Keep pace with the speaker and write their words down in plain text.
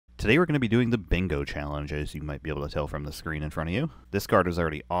Today we're going to be doing the bingo challenge, as you might be able to tell from the screen in front of you. This card is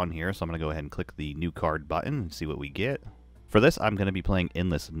already on here, so I'm going to go ahead and click the new card button and see what we get. For this, I'm going to be playing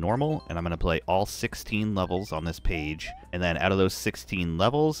Endless Normal, and I'm going to play all 16 levels on this page. And then out of those 16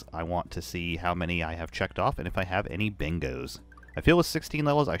 levels, I want to see how many I have checked off and if I have any bingos. I feel with 16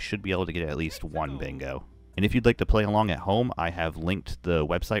 levels, I should be able to get at least one bingo. And if you'd like to play along at home, I have linked the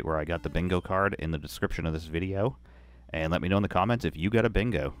website where I got the bingo card in the description of this video. And let me know in the comments if you got a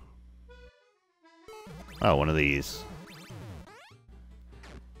bingo. Oh, one of these.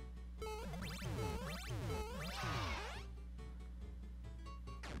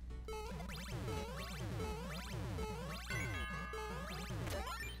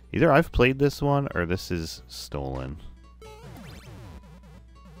 Either I've played this one or this is stolen.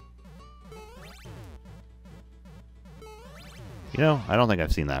 You know, I don't think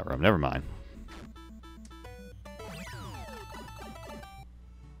I've seen that room. Never mind.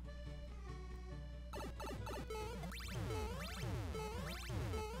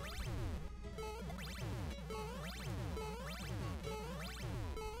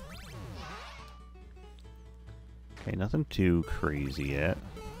 Okay, nothing too crazy yet.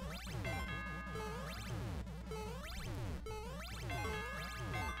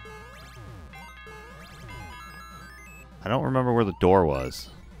 I don't remember where the door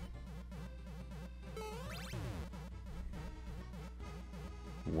was.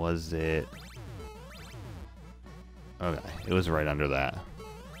 Was it? Okay, it was right under that.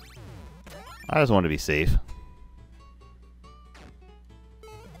 I just wanted to be safe.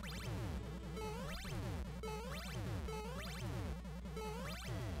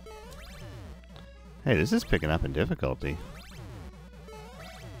 Hey, this is picking up in difficulty.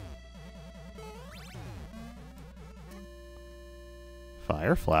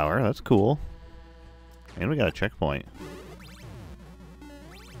 Fire flower, that's cool. And we got a checkpoint.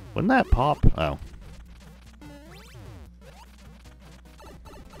 Wouldn't that pop? Oh.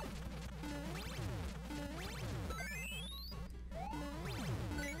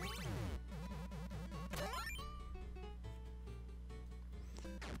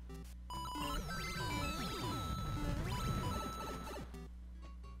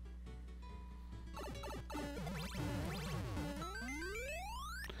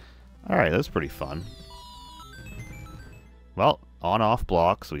 Alright, that's pretty fun. Well, on-off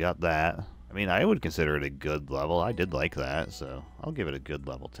blocks, we got that. I mean, I would consider it a good level. I did like that, so I'll give it a good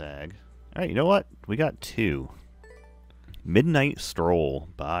level tag. Alright, you know what? We got two. Midnight Stroll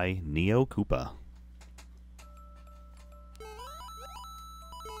by neokoopa.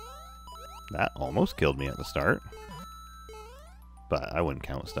 That almost killed me at the start. But I wouldn't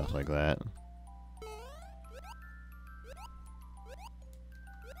count stuff like that.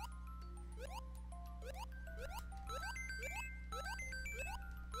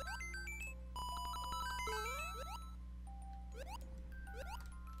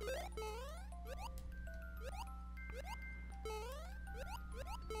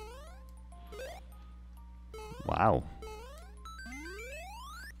 Wow.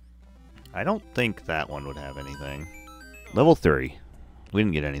 I don't think that one would have anything. Level 3. We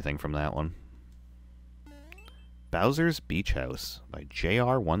didn't get anything from that one. Bowser's Beach House by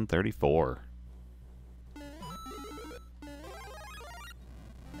JR134.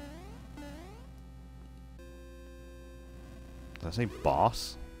 Did I say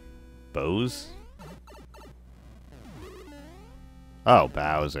boss? Bose? Oh,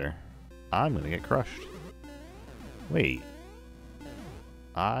 Bowser. I'm gonna get crushed. Wait.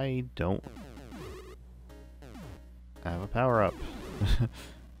 I don't have a power-up.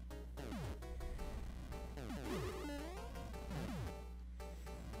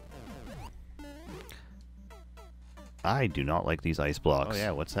 I do not like these ice blocks. Oh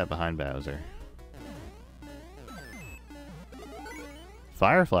yeah, what's that behind Bowser?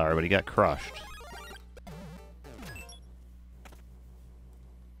 Fire flower, but he got crushed.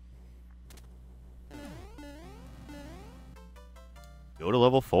 Go to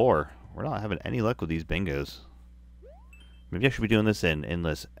level 4. We're not having any luck with these bingos. Maybe I should be doing this in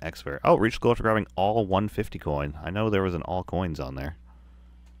Endless Expert. Oh, reach the goal after grabbing all 150 coin. I know there was an all coins on there.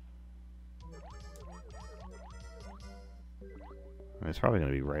 It's probably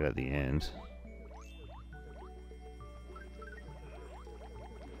going to be right at the end.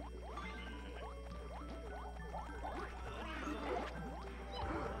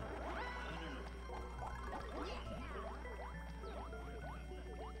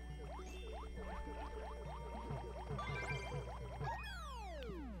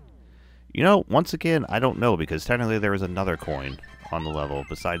 You know, once again, I don't know, because technically there was another coin on the level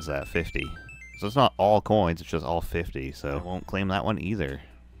besides that 50. So it's not all coins, it's just all 50, so I won't claim that one either.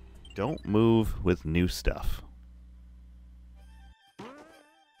 Don't move with new stuff.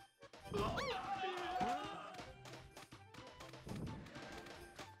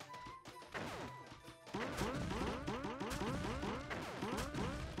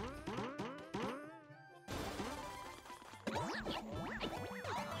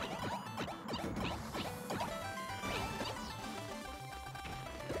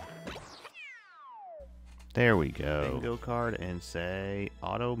 There we go. Bingo card and say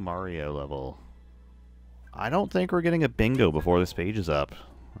Auto Mario level. I don't think we're getting a bingo before this page is up.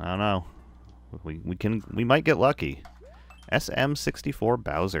 I don't know. We might get lucky. SM64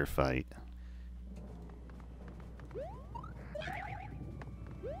 Bowser fight.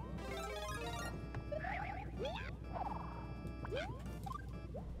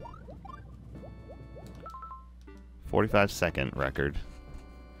 "45-second record."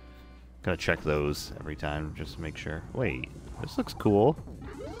 Gotta check those every time just to make sure. Wait, this looks cool.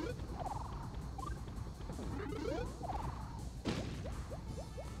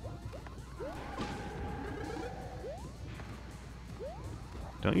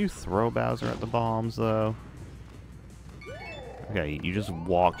 Don't you throw Bowser at the bombs, though? Okay, you just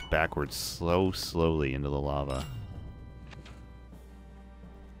walked backwards slowly into the lava.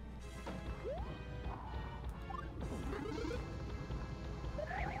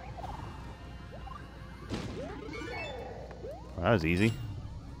 That was easy.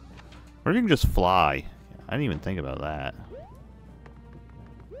 Or you can just fly. I didn't even think about that.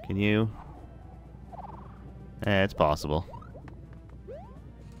 Can you? It's possible.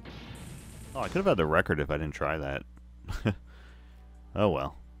 Oh, I could have had the record if I didn't try that. Oh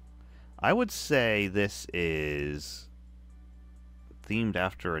well. I would say this is themed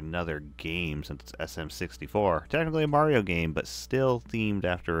after another game since it's SM64. Technically a Mario game, but still themed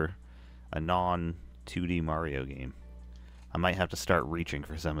after a non-2D Mario game. I might have to start reaching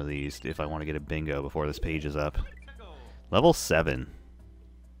for some of these if I want to get a bingo before this page is up. Level 7.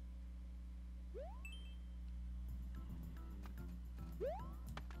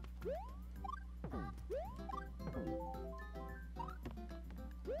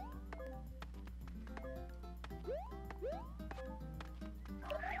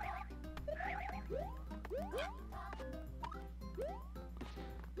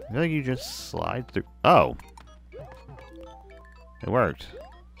 I feel like you just slide through. Oh! It worked.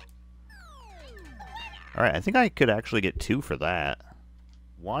 Alright, I think I could actually get 2 for that.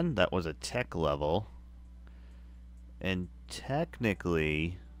 1, that was a tech level. And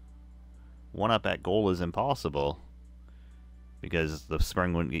technically, 1-up at goal is impossible. Because the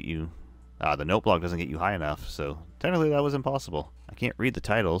spring wouldn't get you... the note block doesn't get you high enough, so technically that was impossible. I can't read the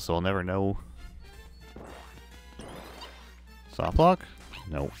title, so I'll never know. Soft block?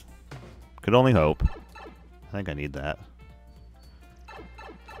 Nope. Could only hope. I think I need that.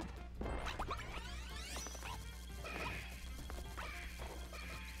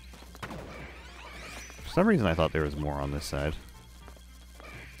 For some reason I thought there was more on this side.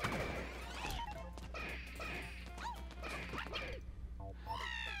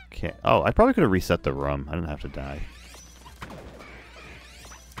 Okay. Oh, I probably could have reset the room. I didn't have to die.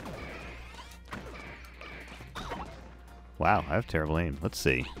 Wow, I have terrible aim. Let's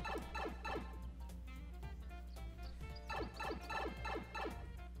see.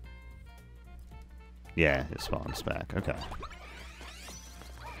 Yeah, it spawns back. Okay.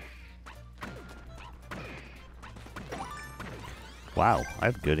 Wow, I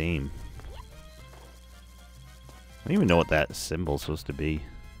have good aim. I don't even know what that symbol's supposed to be.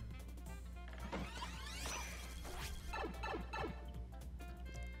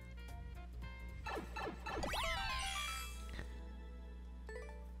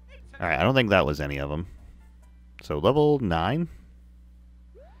 Alright, I don't think that was any of them. So, level 9?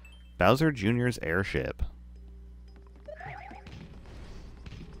 Bowser Jr.'s Airship.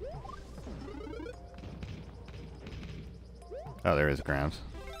 Oh, there is ground.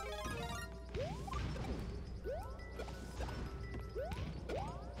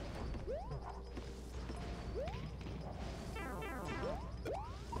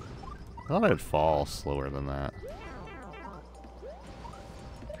 I thought I'd fall slower than that.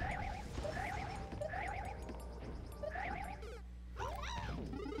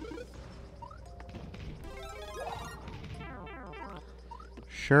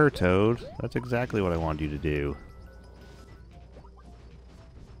 Sure, Toad. That's exactly what I wanted you to do.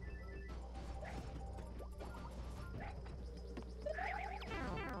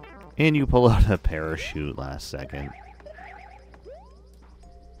 And you pull out a parachute last second.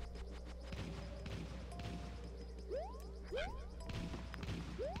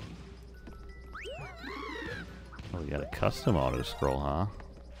 Oh, we got a custom auto scroll, huh?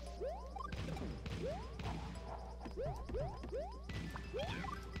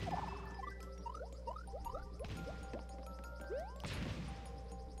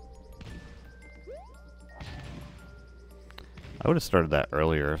 I would have started that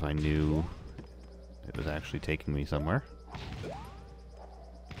earlier if I knew it was actually taking me somewhere.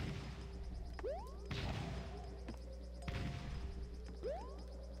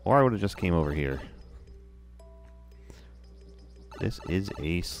 Or I would have just came over here. This is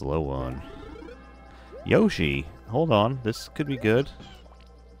a slow one. Yoshi! Hold on, this could be good.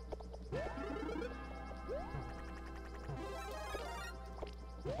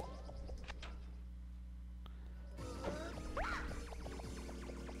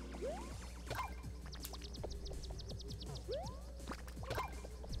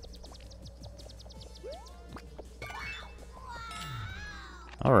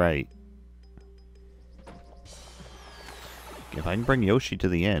 Alright. If I can bring Yoshi to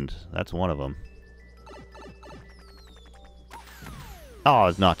the end, that's one of them. Oh,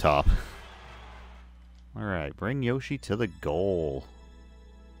 it's not top. Alright, bring Yoshi to the goal.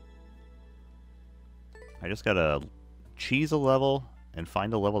 I just gotta cheese a level and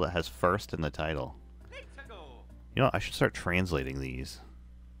find a level that has first in the title. You know, I should start translating these.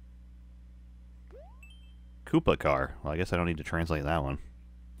 Koopa Car. Well, I guess I don't need to translate that one.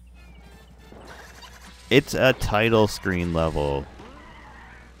 It's a title screen level.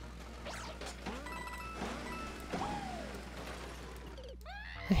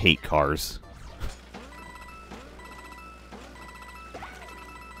 I hate cars.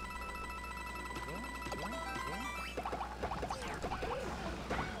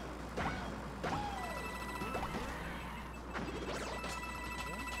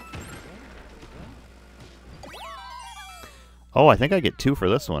 Oh, I think I get 2 for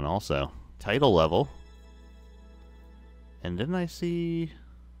this one also. Title level. And didn't I see...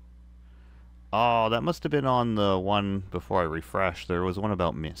 Oh, that must have been on the one before I refreshed. There was one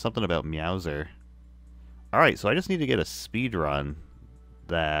about something about Meowser. Alright, so I just need to get a speed run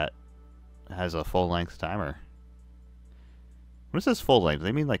that has a full-length timer. When it says full length,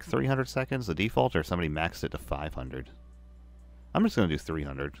 they mean like 300 seconds, the default, or somebody maxed it to 500? I'm just going to do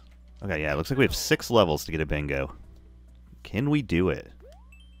 300. Okay, yeah, it looks like we have 6 levels to get a bingo. Can we do it?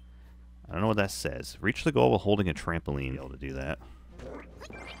 I don't know what that says. Reach the goal while holding a trampoline. Be able to do that.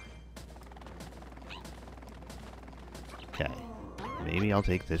 Okay. Maybe I'll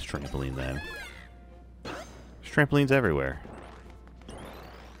take this trampoline then. There's trampolines everywhere.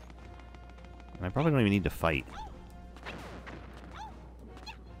 And I probably don't even need to fight.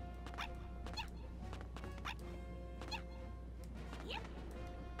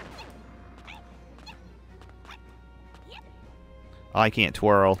 Oh, I can't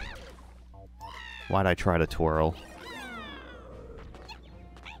twirl. Why'd I try to twirl?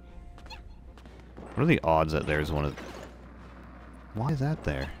 What are the odds that there's one of... Why is that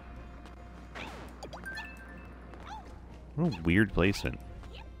there? What a weird placement.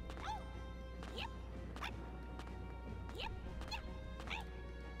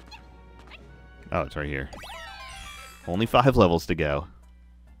 Oh, it's right here. Only 5 levels to go.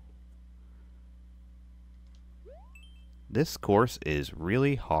 This course is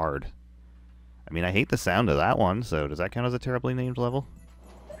really hard. I mean, I hate the sound of that one, so does that count as a terribly named level?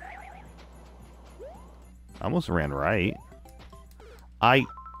 I almost ran right.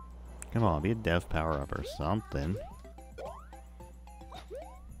 Come on, be a dev power-up or something.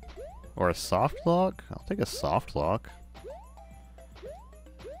 Or a soft lock? I'll take a soft lock.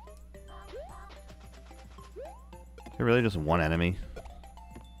 Is there really just one enemy?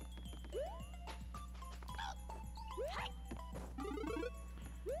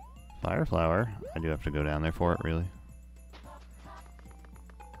 Fire flower. I do have to go down there for it, really.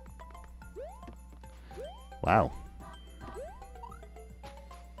 Wow.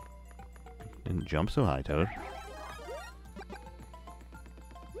 Didn't jump so high, Toad.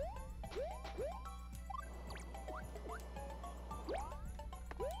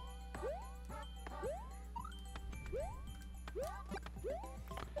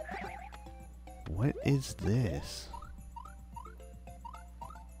 What is this?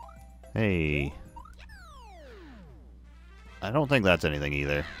 Hey. I don't think that's anything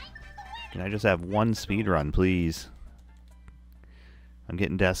either. Can I just have one speed run, please? I'm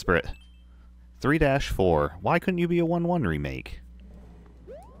getting desperate. 3-4. Why couldn't you be a 1-1 remake?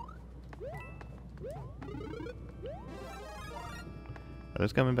 Are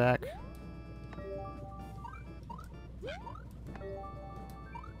those coming back?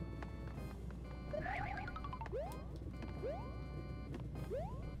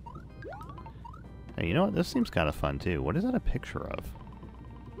 Hey, you know what? This seems kind of fun, too. What is that a picture of?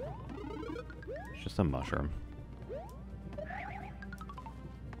 It's just a mushroom.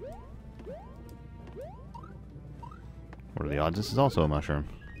 What are the odds this is also a mushroom?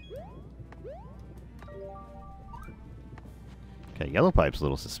 Okay, yellow pipe's a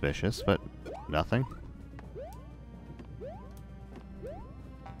little suspicious, but nothing.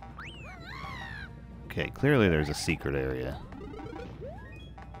 Okay, clearly there's a secret area.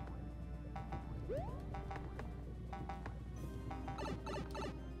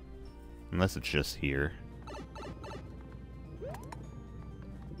 Unless it's just here.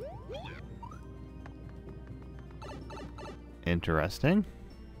 Interesting.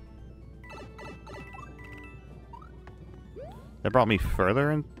 That brought me further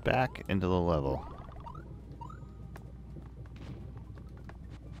and back into the level.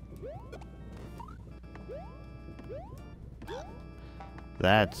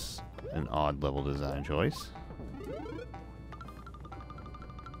 That's an odd level design choice.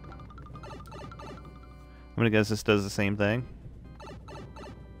 I'm gonna guess this does the same thing.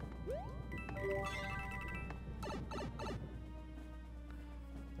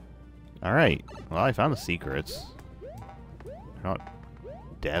 Alright, well I found the secrets. They're not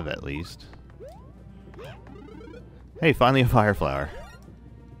dev at least. Hey, finally a fire flower.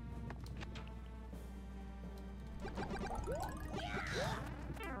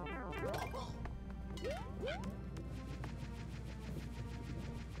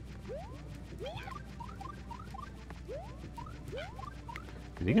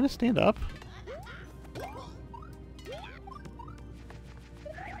 Is he gonna stand up?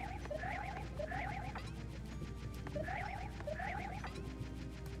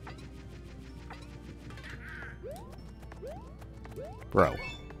 Bro.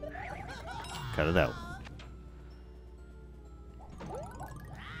 Cut it out.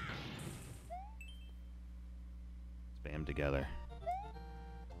 Spam together.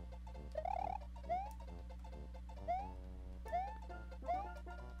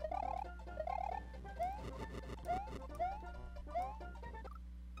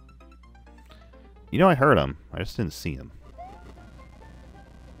 You know, I heard him. I just didn't see him.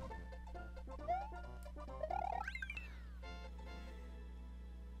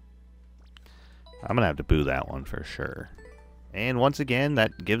 I'm gonna have to boo that one for sure. And once again,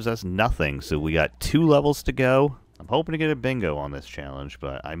 that gives us nothing. So we got 2 levels to go. I'm hoping to get a bingo on this challenge,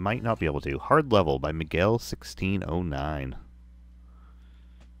 but I might not be able to. Hard Level by Miguel1609.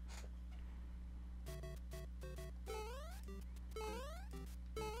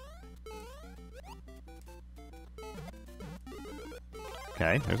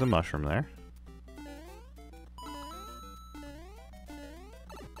 Okay, there's a mushroom there.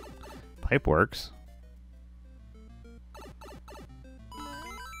 Pipe works.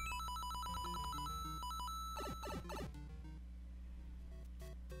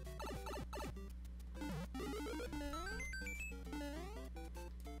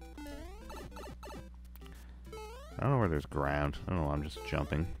 I don't know where there's ground. I don't know, I'm just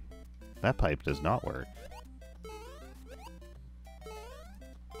jumping. That pipe does not work.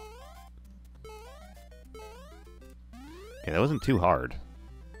 Okay, that wasn't too hard.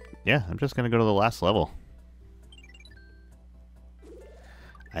 Yeah, I'm just gonna go to the last level.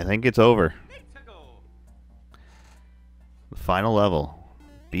 I think it's over. The final level.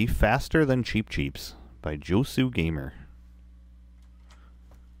 Be faster than cheeps by JosuGamer.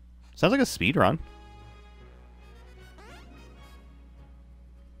 Sounds like a speedrun.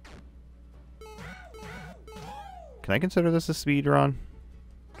 Can I consider this a speedrun?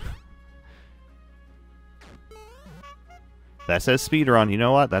 That says speedrun. You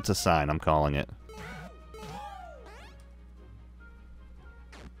know what? That's a sign. I'm calling it.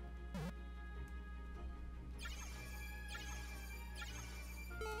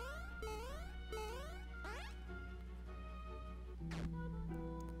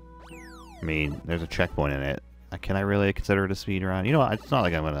 I mean, there's a checkpoint in it. Can I really consider it a speedrun? You know what? It's not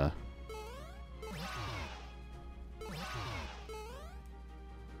like I'm gonna...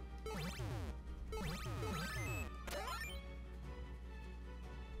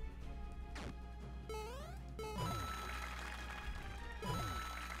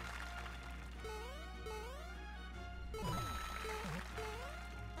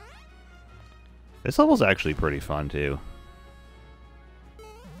 This level's actually pretty fun, too.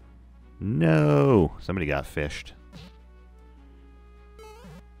 No! Somebody got fished.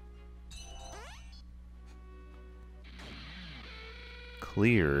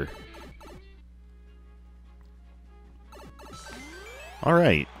 Clear.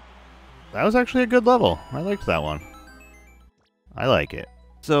 Alright. That was actually a good level. I liked that one. I like it.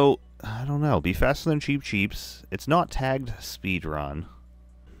 So, I don't know. Be faster than cheeps. It's not tagged speedrun.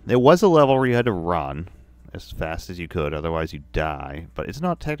 There was a level where you had to run as fast as you could, otherwise you die, but it's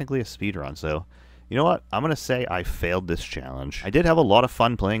not technically a speedrun, so you know what? I'm going to say I failed this challenge. I did have a lot of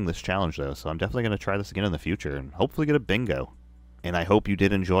fun playing this challenge, though, so I'm definitely going to try this again in the future and hopefully get a bingo. And I hope you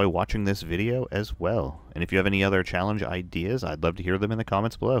did enjoy watching this video as well. And if you have any other challenge ideas, I'd love to hear them in the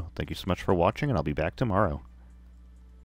comments below. Thank you so much for watching, and I'll be back tomorrow.